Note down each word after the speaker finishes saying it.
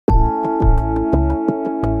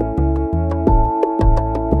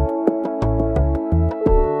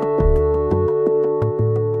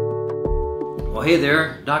Well, hey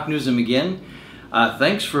there, Doc Nuzum again.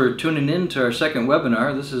 Thanks for tuning in to our second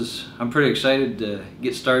webinar. I'm pretty excited to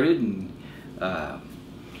get started and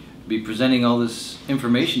be presenting all this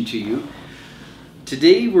information to you.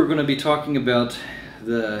 Today we're going to be talking about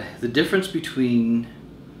the difference between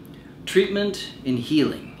treatment and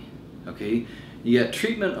healing. Okay, you got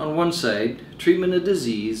treatment on one side, treatment of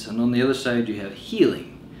disease, and on the other side you have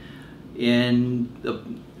healing. And the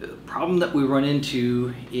problem that we run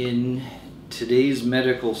into in today's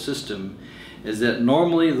medical system is that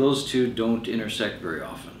normally those two don't intersect very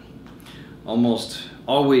often. Almost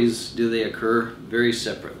always do they occur very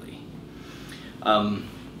separately. I'll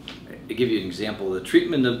give you an example. The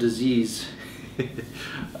treatment of disease,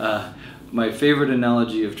 my favorite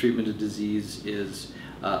analogy of treatment of disease is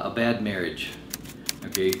a bad marriage.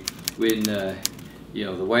 Okay, when you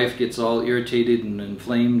know, the wife gets all irritated and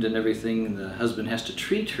inflamed and everything, and the husband has to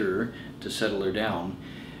treat her to settle her down.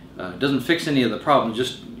 Doesn't fix any of the problem,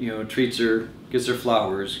 just, you know, treats her, gets her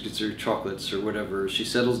flowers, gets her chocolates or whatever. She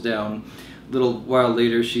settles down. A little while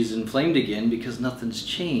later she's inflamed again because nothing's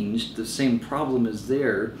changed. The same problem is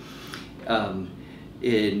there. And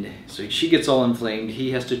so she gets all inflamed.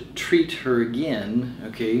 He has to treat her again,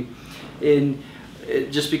 okay? And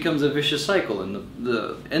it just becomes a vicious cycle. And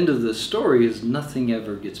the end of the story is nothing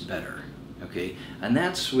ever gets better, okay? And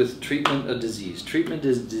that's with treatment of disease. Treatment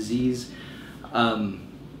of disease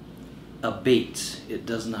abates, it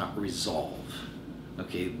does not resolve.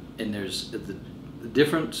 Okay, and there's the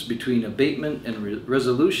difference between abatement and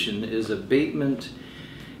resolution is abatement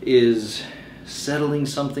is settling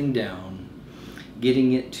something down,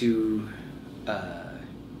 getting it to,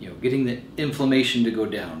 you know, getting the inflammation to go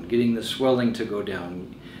down, getting the swelling to go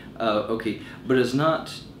down. Okay, but it's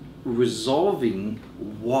not resolving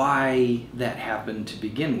why that happened to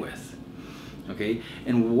begin with. Okay,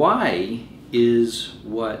 and why is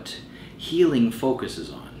what healing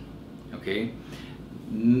focuses on. Okay,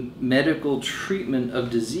 medical treatment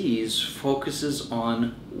of disease focuses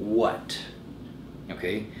on what?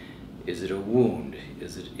 Okay, is it a wound?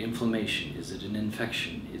 Is it inflammation? Is it an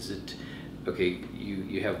infection? Is it, okay,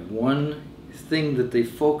 you have one thing that they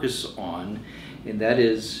focus on, and that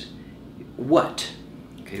is what?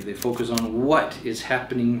 Okay, they focus on what is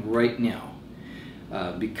happening right now.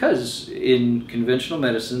 Because in conventional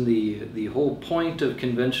medicine, the whole point of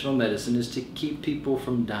conventional medicine is to keep people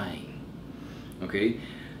from dying. Okay?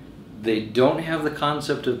 They don't have the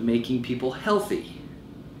concept of making people healthy.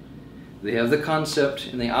 They have the concept,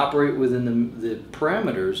 and they operate within the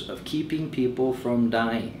parameters of keeping people from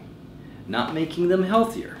dying. Not making them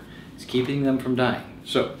healthier. It's keeping them from dying.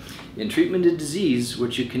 So, in treatment of disease,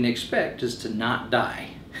 what you can expect is to not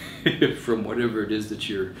die from whatever it is that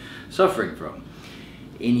you're suffering from.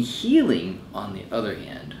 In healing, on the other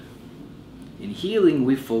hand, in healing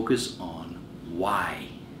we focus on why.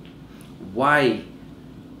 Why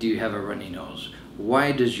do you have a runny nose?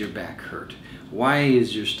 Why does your back hurt? Why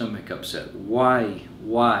is your stomach upset? Why?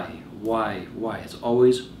 It's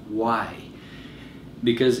always why.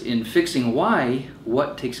 Because in fixing why,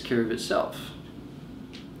 what takes care of itself?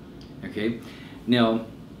 Okay? Now,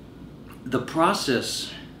 the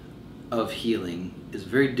process of healing is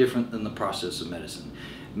very different than the process of medicine.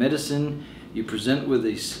 Medicine, you present with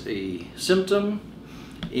a symptom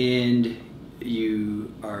and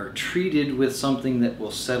you are treated with something that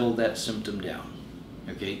will settle that symptom down.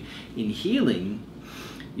 Okay? In healing,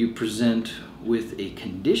 you present with a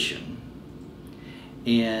condition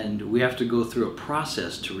and we have to go through a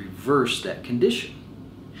process to reverse that condition.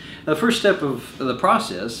 The first step of the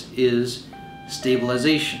process is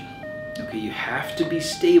stabilization. Okay, you have to be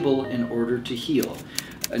stable in order to heal.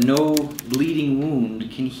 No bleeding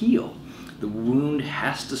wound can heal. The wound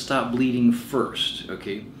has to stop bleeding first.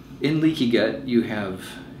 Okay, in leaky gut you have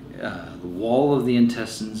the wall of the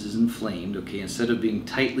intestines is inflamed. Okay, instead of being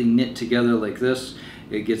tightly knit together like this,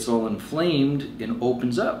 it gets all inflamed and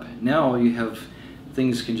opens up. Now you have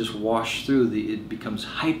things can just wash through. It becomes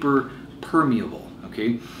hyper permeable.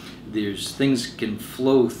 Okay, there's things can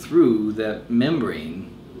flow through that membrane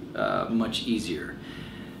much easier.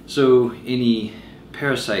 So any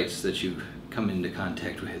parasites that you come into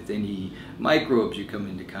contact with, any microbes you come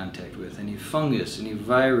into contact with, any fungus, any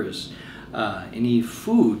virus, any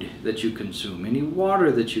food that you consume, any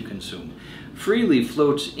water that you consume, freely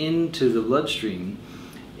floats into the bloodstream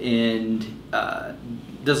and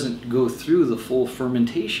doesn't go through the full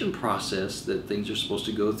fermentation process that things are supposed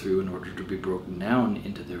to go through in order to be broken down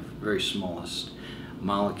into their very smallest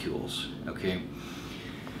molecules. Okay.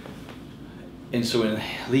 And so in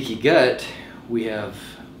leaky gut, we have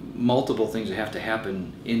multiple things that have to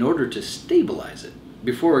happen in order to stabilize it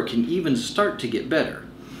before it can even start to get better.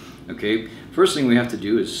 Okay, first thing we have to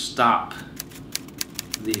do is stop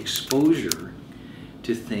the exposure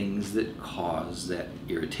to things that cause that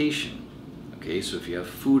irritation. Okay, so if you have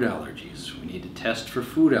food allergies, we need to test for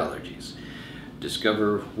food allergies.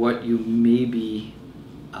 Discover what you may be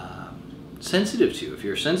sensitive to. If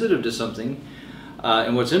you're sensitive to something,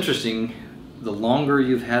 and what's interesting, the longer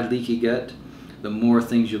you've had leaky gut, the more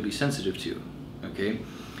things you'll be sensitive to. Okay,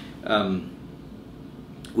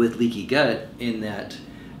 with leaky gut, in that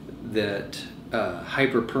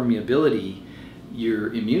hyperpermeability,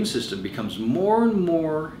 your immune system becomes more and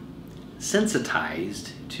more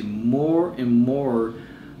sensitized to more and more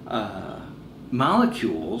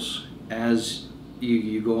molecules as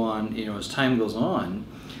you go on, as time goes on,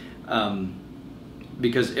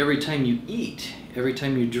 because every time you eat, every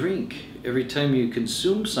time you drink, every time you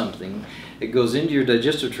consume something, it goes into your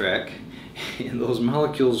digestive tract, and those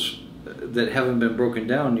molecules that haven't been broken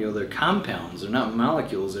down, they're compounds. They're not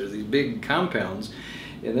molecules. They're these big compounds,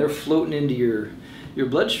 and they're floating into your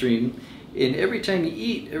bloodstream. And every time you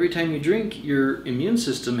eat, every time you drink, your immune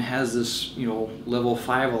system has this, level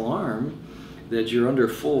 5 alarm that you're under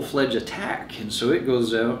full-fledged attack, and so it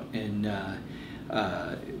goes out and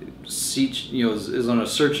is on a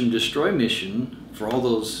search and destroy mission for all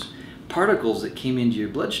those particles that came into your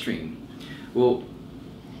bloodstream. Well,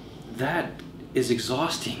 that is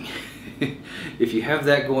exhausting. If you have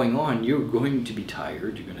that going on, you're going to be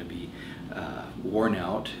tired. You're going to be worn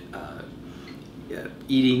out.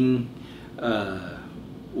 Eating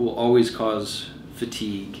will always cause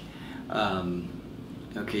fatigue.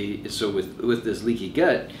 Okay, so with this leaky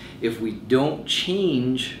gut, if we don't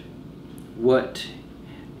change what,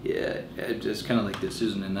 it's kind of like this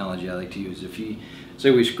is an analogy I like to use. If you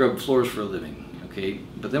say we scrub floors for a living, okay,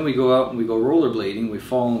 but then we go out and we go rollerblading, we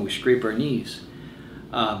fall and we scrape our knees.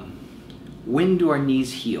 When do our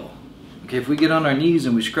knees heal? Okay, if we get on our knees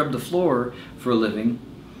and we scrub the floor for a living,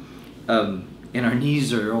 and our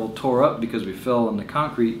knees are all tore up because we fell on the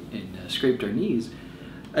concrete and scraped our knees,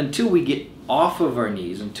 until we get off of our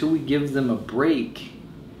knees, until we give them a break,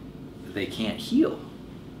 they can't heal,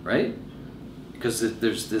 right? Because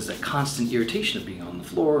there's a constant irritation of being on the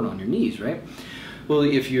floor and on your knees, right? Well,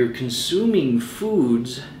 if you're consuming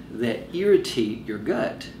foods that irritate your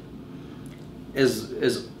gut,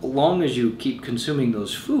 as long as you keep consuming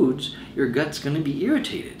those foods, your gut's going to be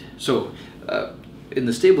irritated. So in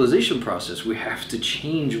the stabilization process, we have to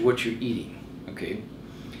change what you're eating, okay?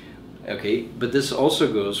 Okay, but this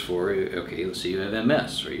also goes for, okay, let's say you have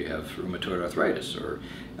MS, or you have rheumatoid arthritis, or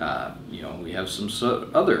we have some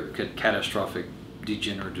other catastrophic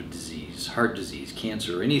degenerative disease, heart disease,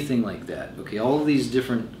 cancer, or anything like that. Okay, all of these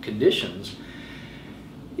different conditions.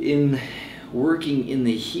 In working in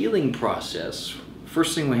the healing process,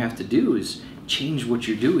 first thing we have to do is change what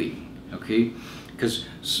you're doing, okay? Because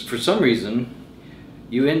for some reason,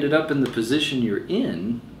 you ended up in the position you're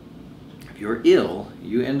in. If you're ill,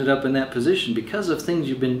 you ended up in that position because of things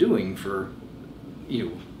you've been doing for,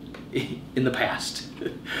 in the past,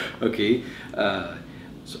 okay?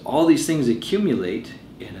 So all these things accumulate,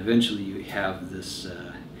 and eventually you have this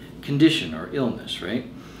condition or illness, right?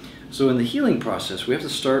 So in the healing process, we have to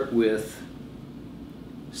start with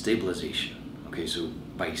stabilization. Okay, so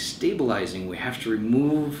by stabilizing, we have to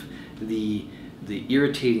remove the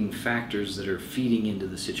irritating factors that are feeding into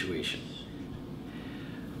the situation.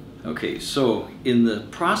 Okay, so in the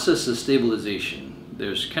process of stabilization,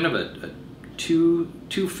 there's kind of a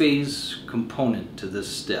two-phase component to this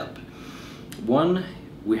step. One,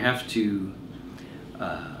 we have to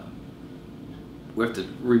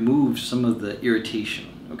remove some of the irritation.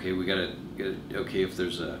 Okay, we gotta okay, if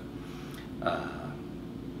there's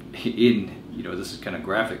this is kind of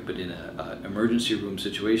graphic, but in an emergency room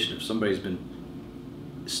situation, if somebody's been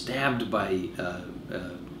stabbed by a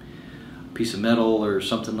piece of metal or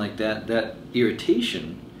something like that, that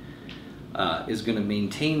irritation is going to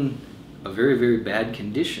maintain a very, very bad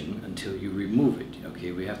condition until you remove it.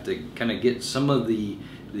 Okay, we have to kind of get some of the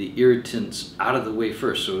irritants out of the way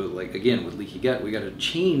first. So, like again, with leaky gut, we got to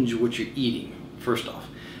change what you're eating first off.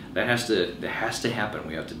 That has to happen.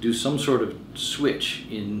 We have to do some sort of switch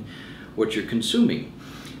in what you're consuming.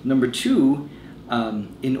 Number two,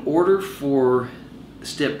 in order for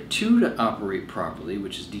step 2 to operate properly,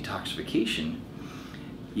 which is detoxification,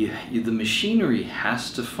 the machinery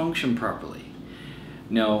has to function properly.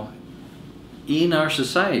 Now, in our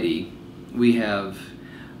society, we have,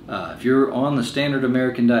 if you're on the standard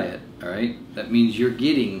American diet, all right, that means you're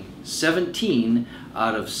getting 17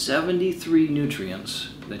 out of 73 nutrients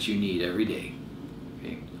that you need every day.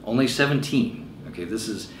 Okay, only 17. Okay, this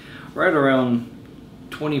is right around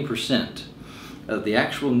 20% of the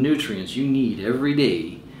actual nutrients you need every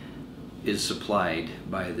day is supplied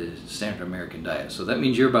by the standard American diet. So that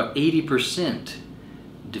means you're about 80%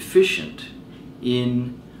 deficient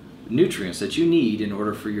in nutrients that you need in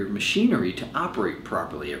order for your machinery to operate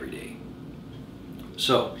properly every day.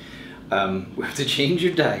 So we have to change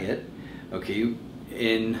your diet, okay,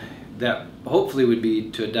 and that hopefully would be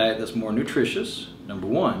to a diet that's more nutritious, number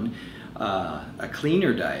one, a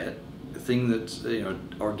cleaner diet, a thing that's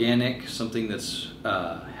organic, something that's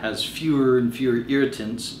has fewer and fewer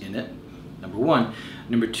irritants in it, number one.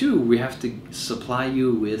 Number two, we have to supply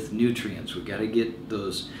you with nutrients. We've got to get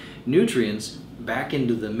those nutrients back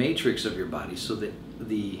into the matrix of your body so that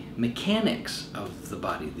the mechanics of the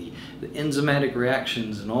body, the enzymatic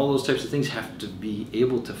reactions and all those types of things have to be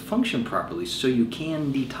able to function properly so you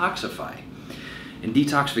can detoxify. And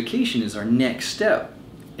detoxification is our next step.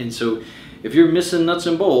 And so if you're missing nuts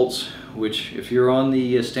and bolts, which if you're on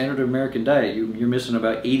the standard American diet, you're missing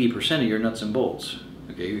about 80% of your nuts and bolts.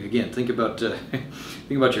 Okay, again, think about your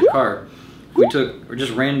car. If we took, or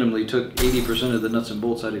just randomly took 80% of the nuts and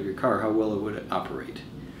bolts out of your car, how well it would operate?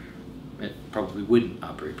 It probably wouldn't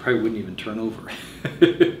operate, probably wouldn't even turn over.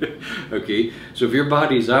 Okay, so if your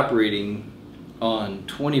body's operating on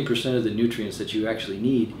 20% of the nutrients that you actually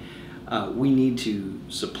need, we need to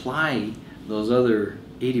supply those other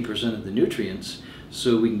 80% of the nutrients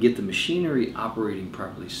so we can get the machinery operating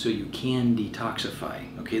properly so you can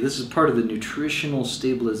detoxify. Okay, this is part of the nutritional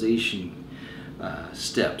stabilization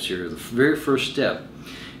steps here, the very first step.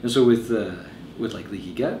 And so with like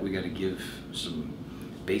leaky gut, we got to give some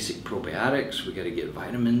basic probiotics, we got to get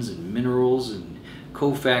vitamins and minerals and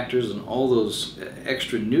cofactors and all those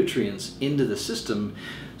extra nutrients into the system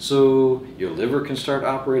so your liver can start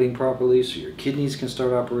operating properly, so your kidneys can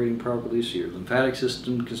start operating properly, so your lymphatic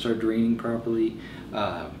system can start draining properly,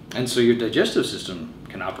 and so your digestive system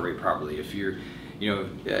can operate properly. If you're,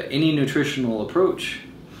 any nutritional approach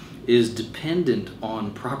is dependent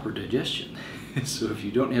on proper digestion. So if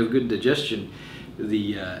you don't have good digestion,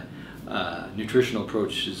 the nutritional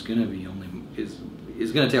approach is going to be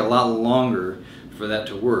is going to take a lot longer for that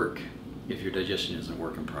to work if your digestion isn't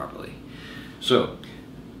working properly. So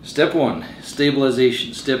step one,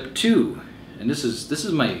 stabilization. Step two, and this is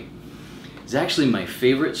actually my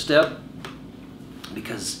favorite step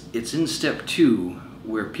because it's in step two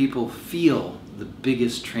where people feel the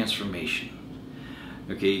biggest transformation.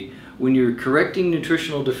 Okay, when you're correcting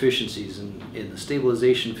nutritional deficiencies in the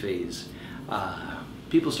stabilization phase,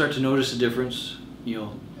 people start to notice a difference,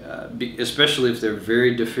 especially if they're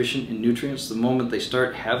very deficient in nutrients. The moment they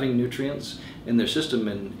start having nutrients in their system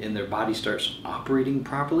and their body starts operating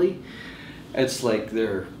properly, it's like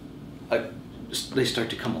they start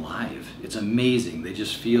to come alive. It's amazing. They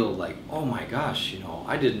just feel like, oh my gosh,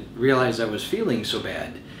 I didn't realize I was feeling so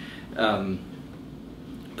bad.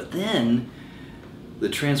 But then the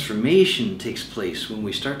transformation takes place when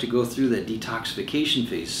we start to go through that detoxification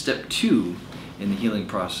phase. Step two in the healing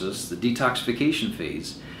process, the detoxification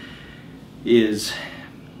phase, is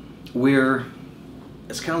where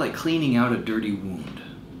it's kind of like cleaning out a dirty wound,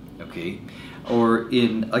 okay? Or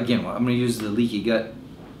again, I'm going to use the leaky gut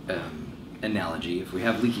analogy. If we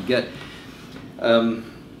have leaky gut,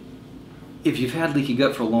 if you've had leaky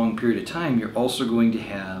gut for a long period of time, you're also going to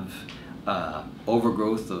have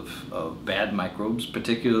overgrowth of bad microbes,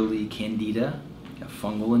 particularly candida, a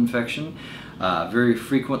fungal infection. Very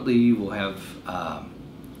frequently we'll have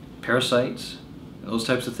parasites, those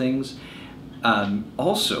types of things.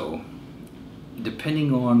 Also,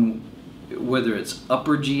 depending on whether it's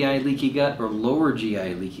upper GI leaky gut or lower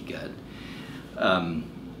GI leaky gut,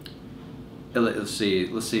 let's say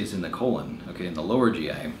it's in the colon, okay, in the lower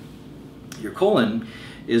GI. Your colon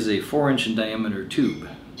is a 4-inch in diameter tube,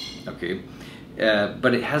 okay,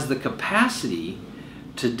 but it has the capacity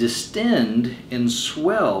to distend and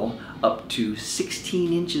swell up to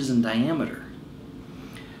 16 inches in diameter.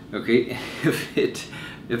 Okay, if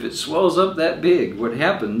it swells up that big, what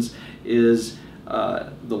happens is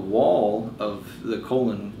the wall of the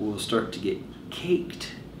colon will start to get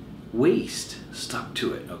caked, waste stuck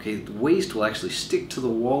to it. Okay, the waste will actually stick to the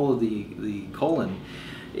wall of the colon,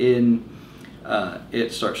 and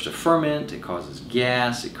it starts to ferment. It causes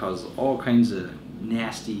gas. It causes all kinds of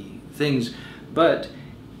nasty things. But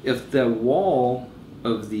if the wall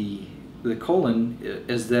of the colon,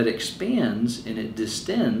 as that expands and it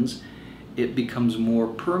distends, it becomes more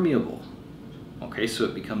permeable. Okay, so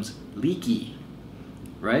it becomes leaky,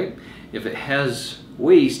 right? If it has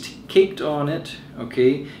waste caked on it,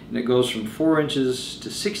 okay, and it goes from 4 inches to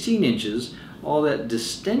 16 inches, all that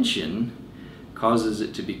distension causes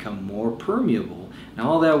it to become more permeable. Now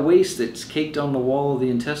all that waste that's caked on the wall of the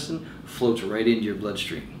intestine floats right into your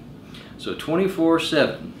bloodstream. So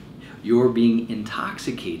 24/7, you're being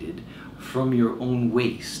intoxicated from your own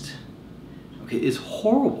waste. Okay, it's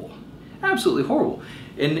horrible, absolutely horrible,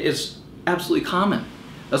 and it's absolutely common.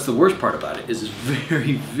 That's the worst part about it, is it's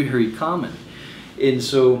very, very common. And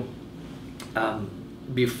so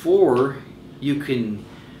before you can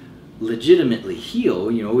legitimately heal,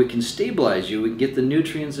 we can stabilize you, we can get the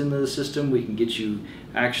nutrients into the system, we can get you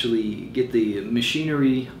actually get the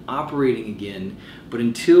machinery operating again, but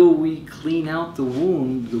until we clean out the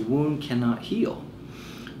wound cannot heal.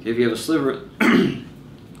 Okay, if you have a sliver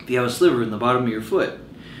if you have a sliver in the bottom of your foot,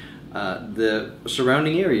 the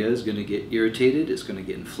surrounding area is going to get irritated, it's going to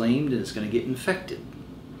get inflamed, and it's going to get infected.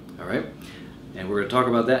 All right, and we're going to talk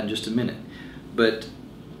about that in just a minute. But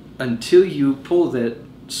until you pull that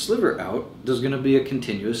sliver out, there's going to be a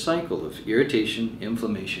continuous cycle of irritation,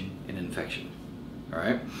 inflammation, and infection. All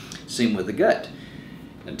right, same with the gut.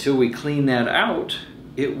 Until we clean that out,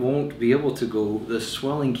 it won't be able to go. The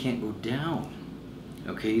swelling can't go down.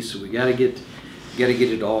 Okay, so we got to get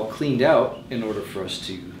it all cleaned out in order for us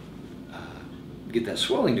to get that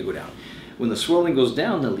swelling to go down. When the swelling goes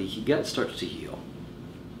down, the leaky gut starts to heal.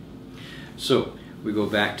 So we go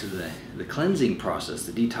back to the cleansing process,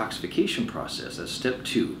 the detoxification process. That's step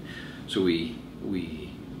 2. So we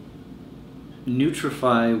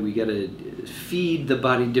nutrify, we got to feed the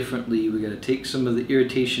body differently, we got to take some of the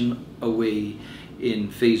irritation away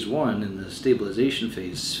in phase 1, in the stabilization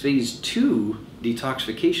phase. Phase 2,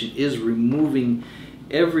 detoxification, is removing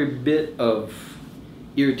every bit of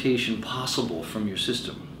irritation possible from your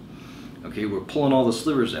system. Okay, we're pulling all the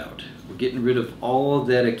slivers out. We're getting rid of all of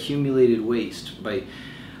that accumulated waste.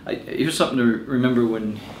 Here's something to remember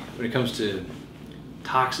when it comes to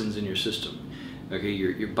toxins in your system. Okay,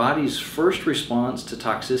 your body's first response to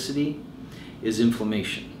toxicity is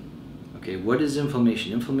inflammation. Okay, what is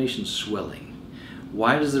inflammation? Inflammation is swelling.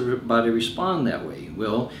 Why does the body respond that way?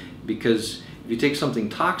 Well, because if you take something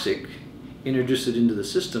toxic, introduce it into the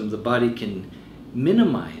system, the body can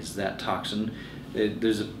minimize that toxin.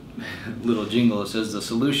 There's a little jingle that says the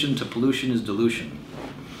solution to pollution is dilution.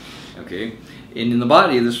 Okay, and in the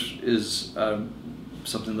body, this is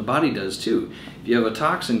something the body does too. If you have a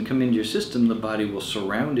toxin come into your system, the body will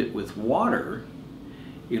surround it with water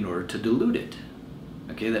in order to dilute it.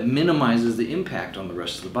 Okay, that minimizes the impact on the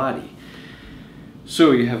rest of the body.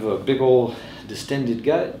 So you have a big old distended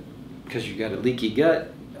gut because you got a leaky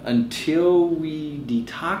gut. Until we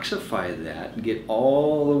detoxify that and get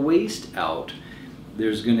all the waste out,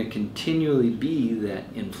 there's going to continually be that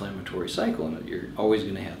inflammatory cycle, and you're always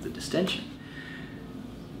going to have the distension.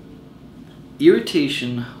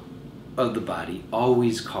 Irritation of the body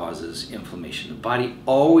always causes inflammation. The body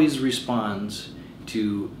always responds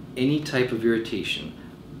to any type of irritation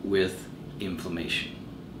with inflammation.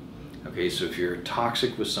 Okay, so if you're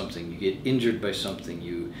toxic with something, you get injured by something,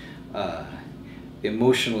 you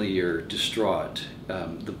emotionally you're distraught,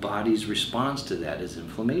 the body's response to that is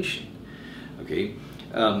inflammation. Okay,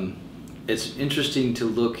 it's interesting to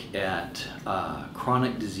look at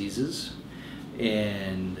chronic diseases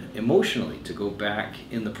and emotionally to go back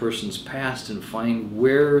in the person's past and find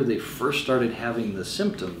where they first started having the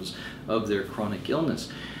symptoms of their chronic illness.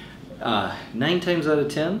 9 times out of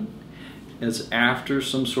 10, it's after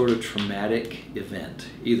some sort of traumatic event,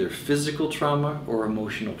 either physical trauma or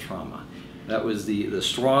emotional trauma. That was the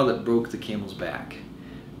straw that broke the camel's back.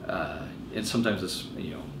 And sometimes it's,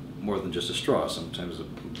 more than just a straw, sometimes a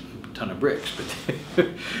ton of bricks, but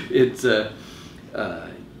it's a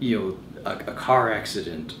car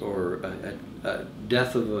accident, or a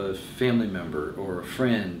death of a family member or a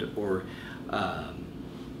friend, or a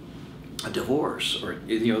divorce, or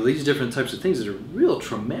these different types of things that are real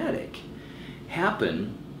traumatic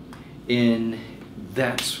happen, and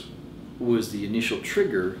that was the initial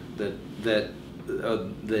trigger, that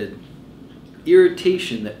the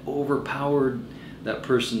irritation that overpowered that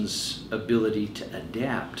person's ability to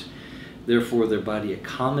adapt. Therefore, their body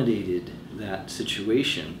accommodated that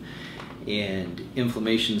situation, and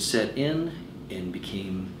inflammation set in and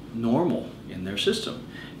became normal in their system.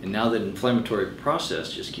 And now that inflammatory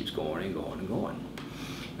process just keeps going and going and going.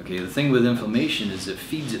 Okay, the thing with inflammation is it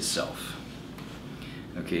feeds itself.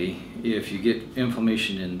 Okay, if you get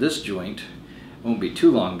inflammation in this joint, it won't be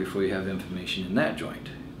too long before you have inflammation in that joint.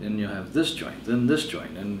 Then you'll have this joint, then this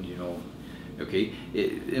joint, and okay,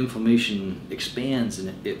 inflammation expands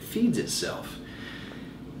and it feeds itself.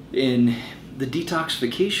 And the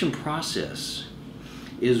detoxification process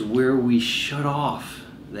is where we shut off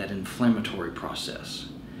that inflammatory process.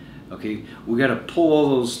 Okay, we got to pull all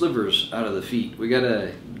those slivers out of the feet. We got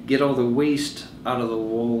to get all the waste out of the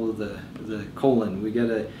wall of the colon. We got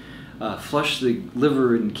to flush the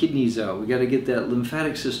liver and kidneys out. We got to get that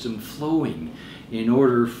lymphatic system flowing in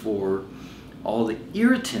order for all the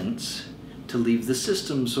irritants to leave the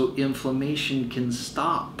system so inflammation can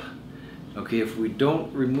stop. Okay, if we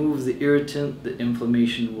don't remove the irritant, the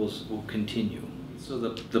inflammation will continue. So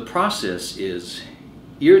the process is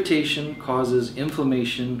irritation causes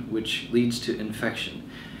inflammation, which leads to infection.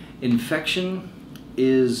 Infection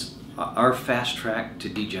is our fast track to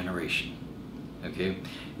degeneration. Okay,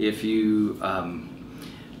 if you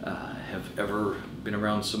have ever been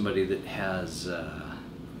around somebody that has,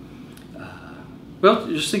 well,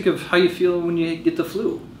 just think of how you feel when you get the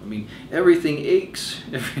flu. I mean, everything aches.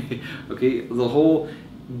 Okay, the whole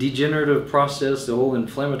degenerative process, the whole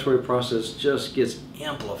inflammatory process just gets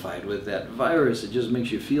amplified with that virus. It just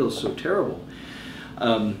makes you feel so terrible.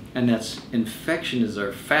 And that's infection is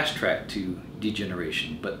our fast track to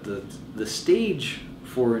degeneration. But the stage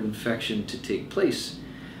for infection to take place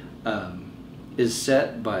is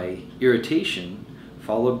set by irritation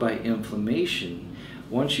followed by inflammation.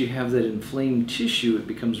 Once you have that inflamed tissue, it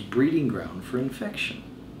becomes breeding ground for infection.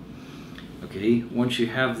 Okay, once you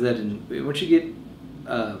have that, once you get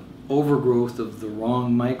overgrowth of the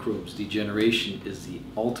wrong microbes, degeneration is the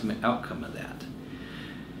ultimate outcome of that.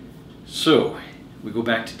 So we go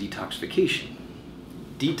back to detoxification.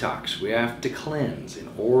 Detox, we have to cleanse in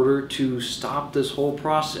order to stop this whole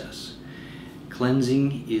process.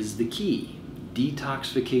 Cleansing is the key.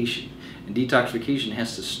 Detoxification. And detoxification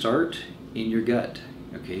has to start in your gut.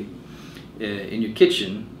 Okay, in your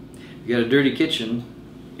kitchen, you got a dirty kitchen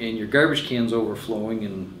and your garbage can's overflowing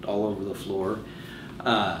and all over the floor.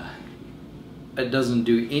 It doesn't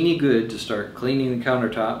do any good to start cleaning the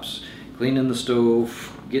countertops, cleaning the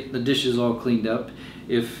stove, getting the dishes all cleaned up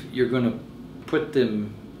if you're going to put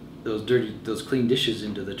those clean dishes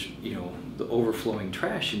into the the overflowing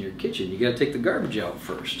trash in your kitchen. You got to take the garbage out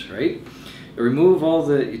first, right?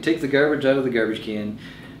 You take the garbage out of the garbage can,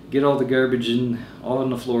 get all the garbage all on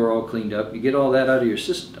the floor, all cleaned up. You get all that out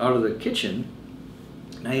of the kitchen.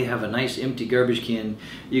 Now you have a nice empty garbage can.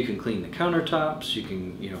 You can clean the countertops. You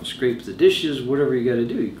can scrape the dishes, whatever you got to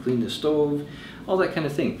do. You clean the stove, all that kind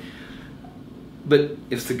of thing. But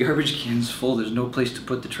if the garbage can's full, there's no place to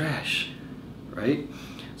put the trash, right?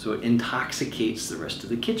 So it intoxicates the rest of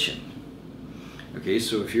the kitchen. Okay,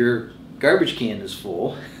 so if your garbage can is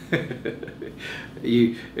full,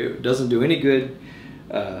 it doesn't do any good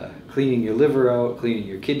cleaning your liver out, cleaning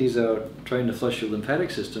your kidneys out, trying to flush your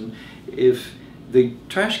lymphatic system. If the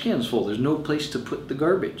trash can's full, there's no place to put the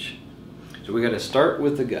garbage. So we got to start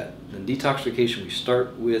with the gut. In detoxification, we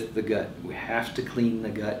start with the gut. We have to clean the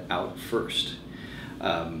gut out first.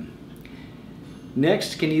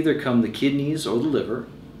 Next can either come the kidneys or the liver,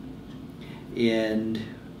 and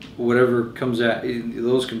whatever comes out,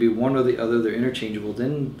 those can be one or the other, they're interchangeable.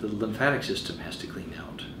 Then the lymphatic system has to clean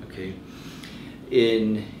out. Okay,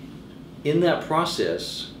 in that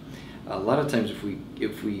process, a lot of times if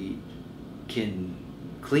we can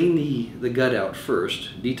clean the gut out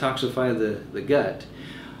first, detoxify the gut,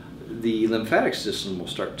 the lymphatic system will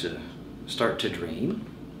start to drain.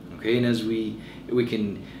 Okay, and as we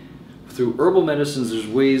can, through herbal medicines, there's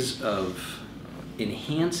ways of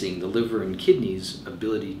enhancing the liver and kidneys'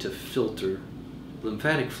 ability to filter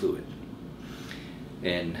lymphatic fluid.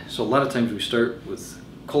 And so a lot of times we start with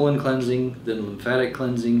colon cleansing, then lymphatic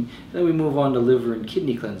cleansing, then we move on to liver and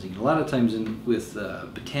kidney cleansing. A lot of times with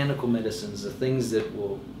botanical medicines, the things that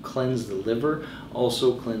will cleanse the liver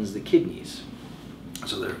also cleanse the kidneys.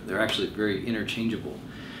 So they're actually very interchangeable.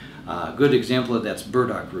 A good example of that's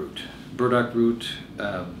burdock root. Burdock root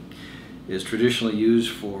is traditionally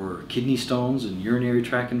used for kidney stones and urinary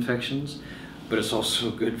tract infections, but it's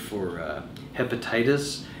also good for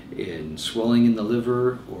hepatitis and swelling in the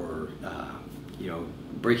liver, or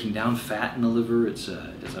breaking down fat in the liver. It's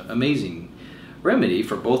an amazing remedy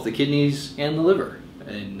for both the kidneys and the liver.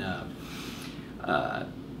 And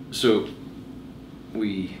so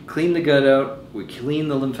we clean the gut out, we clean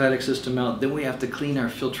the lymphatic system out, then we have to clean our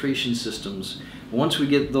filtration systems. Once we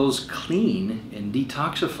get those clean and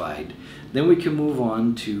detoxified, then we can move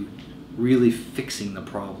on to really fixing the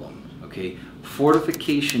problem. Okay,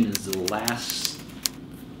 fortification is the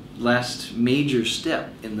last major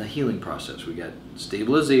step in the healing process. We got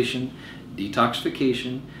stabilization,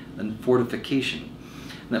 detoxification, and fortification.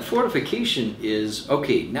 And that fortification is,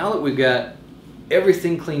 okay, now that we've got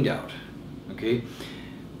everything cleaned out, okay,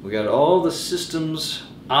 we got all the systems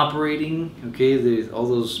operating, okay, all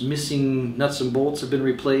those missing nuts and bolts have been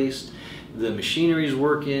replaced, the machinery's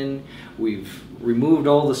working, we've removed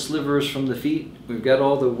all the slivers from the feet, we've got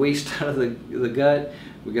all the waste out of the gut,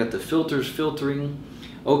 we got the filters filtering.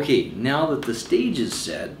 Okay, now that the stage is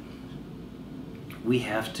set, we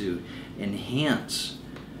have to enhance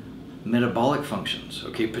metabolic functions,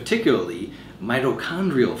 okay, particularly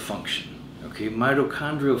mitochondrial function. Okay,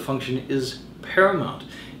 mitochondrial function is paramount.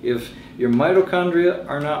 If your mitochondria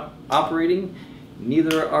are not operating,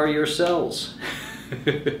 neither are your cells.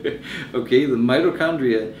 Okay, the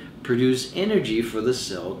mitochondria produce energy for the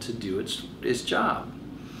cell to do its job.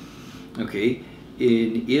 Okay,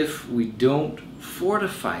 and if we don't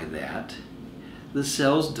fortify that, the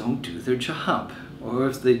cells don't do their job. Or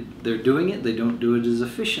if they're doing it, they don't do it as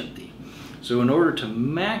efficiently. So in order to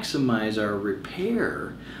maximize our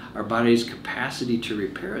repair, our body's capacity to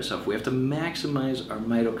repair itself, we have to maximize our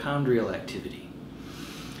mitochondrial activity.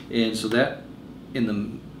 And so that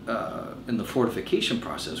in the fortification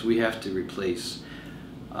process, we have to replace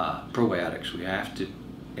probiotics. We have to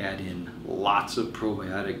add in lots of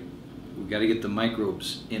probiotic. We got to get the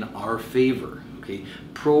microbes in our favor. Okay,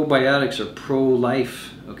 probiotics are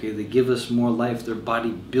pro-life. Okay, they give us more life. They're body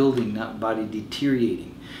building, not body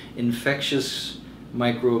deteriorating. Infectious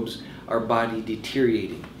microbes are body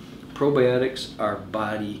deteriorating. Probiotics are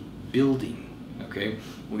body building. Okay,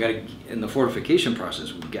 we got to, in the fortification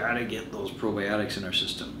process, we got to get those probiotics in our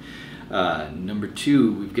system. Number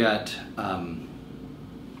two, we got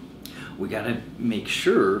to make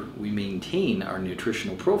sure we maintain our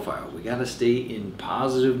nutritional profile. We got to stay in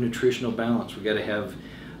positive nutritional balance. We got to have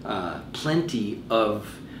plenty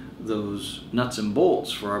of those nuts and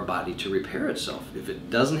bolts for our body to repair itself. If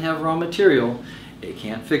it doesn't have raw material, it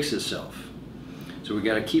can't fix itself. So we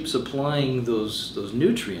got to keep supplying those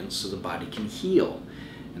nutrients so the body can heal.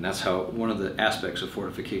 And that's how one of the aspects of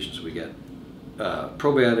fortification. So we got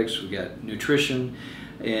probiotics, we got nutrition,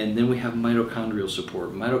 and then we have mitochondrial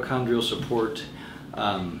support. Mitochondrial support,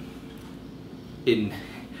 in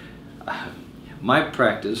my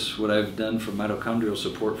practice, what I've done for mitochondrial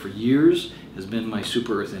support for years has been my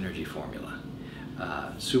Super Earth Energy formula.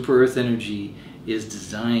 Super Earth Energy is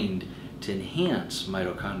designed to enhance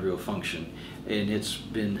mitochondrial function, and it's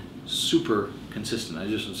been super consistent. I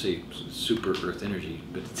just don't say Super Earth Energy,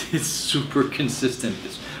 but it's super consistent.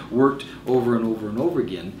 It's worked over and over and over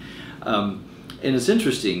again. And it's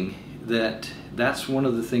interesting that that's one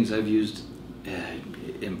of the things I've used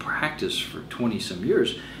in practice for 20 some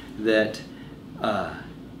years that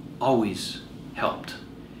always helped,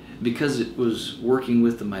 because it was working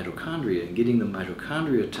with the mitochondria and getting the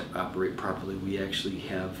mitochondria to operate properly. We actually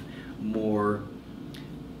have more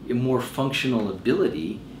functional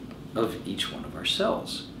ability of each one of our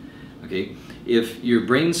cells. Okay, if your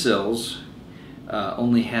brain cells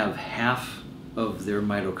only have half of their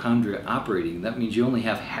mitochondria operating, that means you only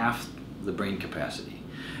have half the brain capacity.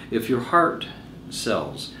 If your heart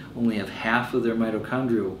cells only have half of their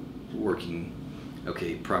mitochondria working,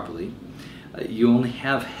 okay, properly, you only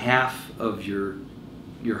have half of your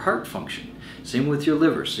heart function. Same with your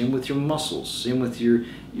liver, same with your muscles, same with your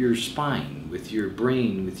spine, with your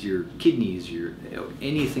brain, with your kidneys,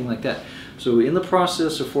 anything like that. So in the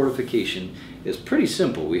process of fortification, it's pretty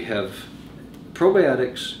simple. We have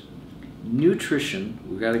probiotics, nutrition,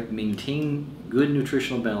 we've got to maintain good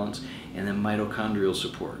nutritional balance, and then mitochondrial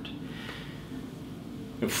support.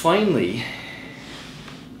 And finally,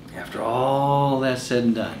 after all that's said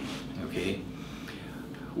and done, okay,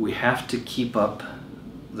 we have to keep up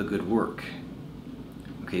the good work.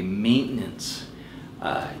 Okay, maintenance.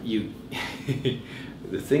 The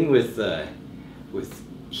thing with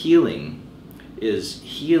healing is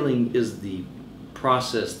the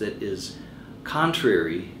process that is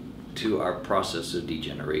contrary to our process of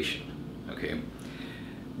degeneration. Okay,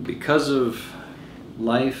 because of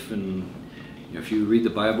life, and if you read the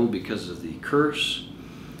Bible, because of the curse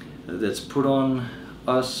that's put on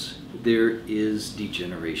us, there is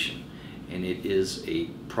degeneration, and it is a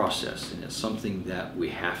process, and it's something that we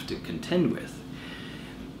have to contend with.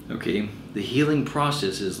 Okay, the healing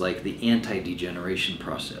process is like the anti-degeneration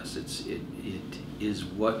process. It is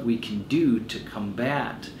what we can do to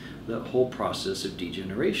combat the whole process of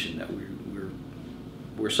degeneration that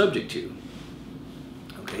we're subject to.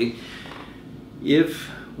 Okay, if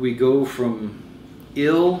we go from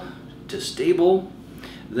ill to stable,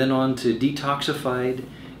 then on to detoxified,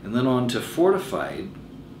 and then on to fortified,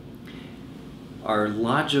 our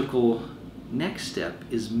logical next step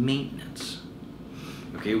is maintenance.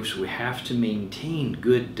 Okay, so we have to maintain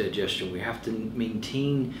good digestion. We have to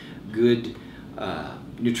maintain good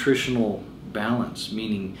nutritional balance,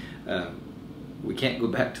 meaning we can't go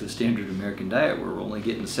back to the standard American diet where we're only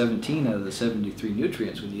getting 17 out of the 73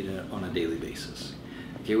 nutrients we need on a daily basis.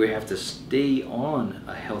 Okay, we have to stay on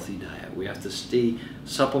a healthy diet. We have to stay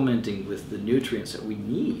supplementing with the nutrients that we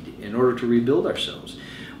need in order to rebuild ourselves.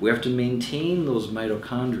 We have to maintain those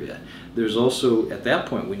mitochondria. There's also, at that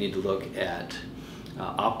point, we need to look at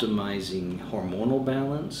optimizing hormonal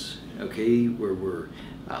balance, okay, where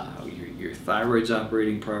your thyroid's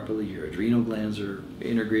operating properly, your adrenal glands are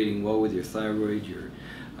integrating well with your thyroid, your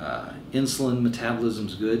insulin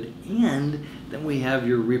metabolism's good, and then we have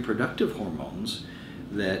your reproductive hormones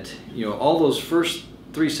that, you know, all those first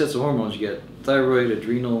 3 sets of hormones, you get thyroid,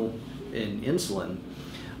 adrenal, and insulin.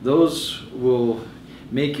 Those will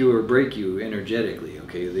make you or break you energetically,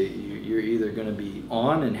 okay? You're either going to be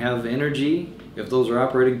on and have energy if those are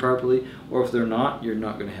operating properly, or if they're not, you're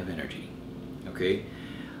not going to have energy, okay?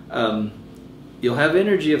 You'll have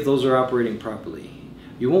energy if those are operating properly.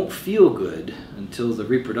 You won't feel good until the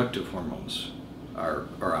reproductive hormones are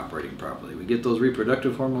operating properly. We get those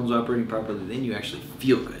reproductive hormones operating properly, then you actually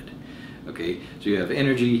feel good, okay? So you have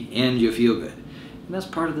energy and you feel good. And that's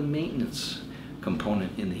part of the maintenance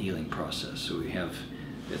component in the healing process. So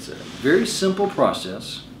it's a very simple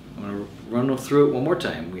process. I'm going to run through it one more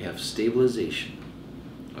time. We have stabilization,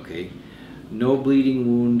 okay? No bleeding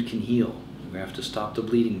wound can heal. We have to stop the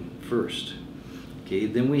bleeding first, okay?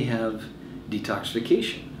 Then we have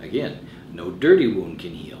detoxification. Again, no dirty wound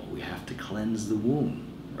can heal. We have to cleanse the wound,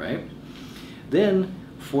 right? Then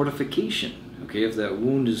fortification. Okay, if that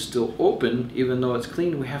wound is still open, even though it's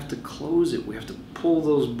clean, we have to close it. We have to pull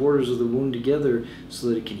those borders of the wound together so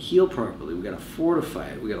that it can heal properly. We got to fortify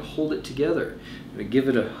it. We got to hold it together. We give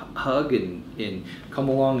it a hug and come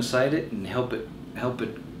alongside it and help it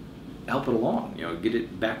along. You know, get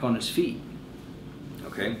it back on its feet.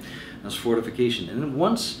 Okay, that's fortification. And then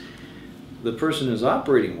once the person is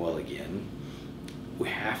operating well again, we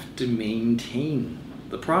have to maintain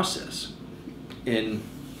the process. And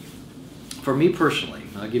for me personally,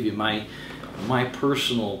 I'll give you my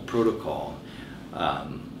personal protocol.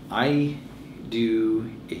 I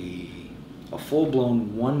do a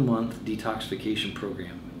full-blown 1-month detoxification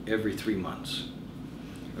program every 3 months.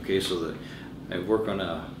 Okay, so I work on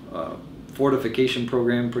a fortification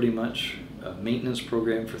program pretty much, a maintenance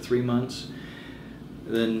program for 3 months.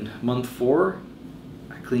 Then month 4,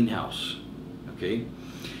 I clean house. Okay,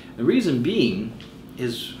 the reason being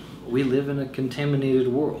is we live in a contaminated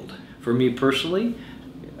world. For me personally,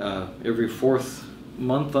 every 4th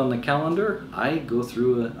month on the calendar, I go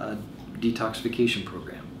through a detoxification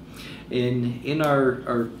program. And in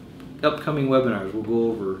our upcoming webinars, we'll go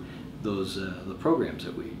over those the programs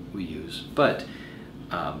that we use. But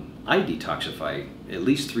I detoxify at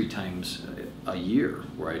least 3 times a year,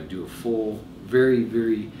 where I do a full, very,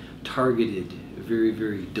 very targeted, very,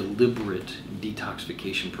 very deliberate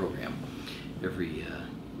detoxification program every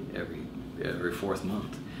 4th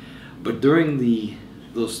month. But during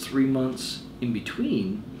those 3 months in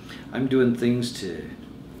between, I'm doing things to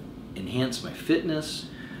enhance my fitness.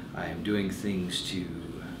 I am doing things to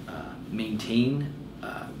maintain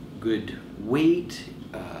good weight,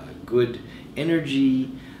 good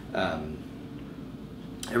energy.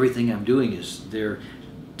 Everything I'm doing is there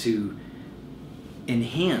to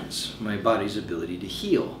enhance my body's ability to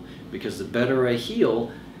heal, because the better I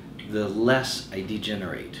heal, the less I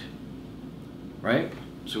degenerate, right?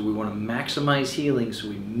 So we want to maximize healing so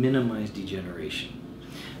we minimize degeneration,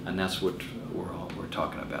 and that's what we're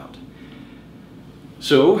talking about.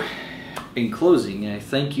 So in closing, I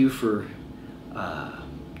thank you for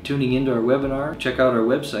tuning into our webinar. Check out our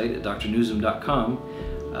website at drnuzum.com.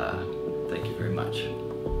 Thank you very much.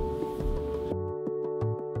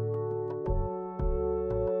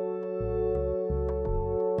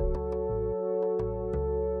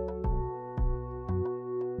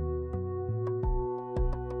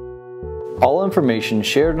 All information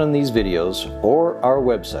shared on these videos or our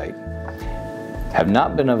website have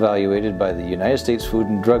not been evaluated by the United States Food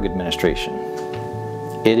and Drug Administration.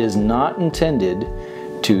 It is not intended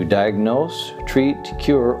to diagnose, treat,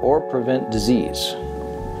 cure, or prevent disease.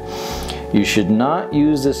 You should not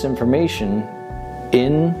use this information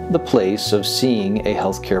in the place of seeing a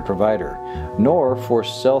healthcare provider, nor for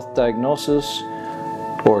self-diagnosis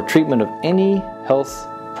or treatment of any health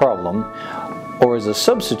problem, or as a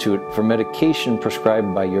substitute for medication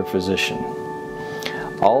prescribed by your physician.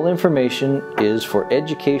 All information is for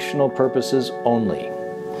educational purposes only.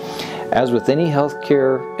 As with any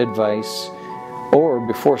healthcare advice, or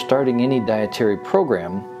before starting any dietary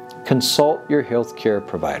program, consult your healthcare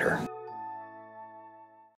provider.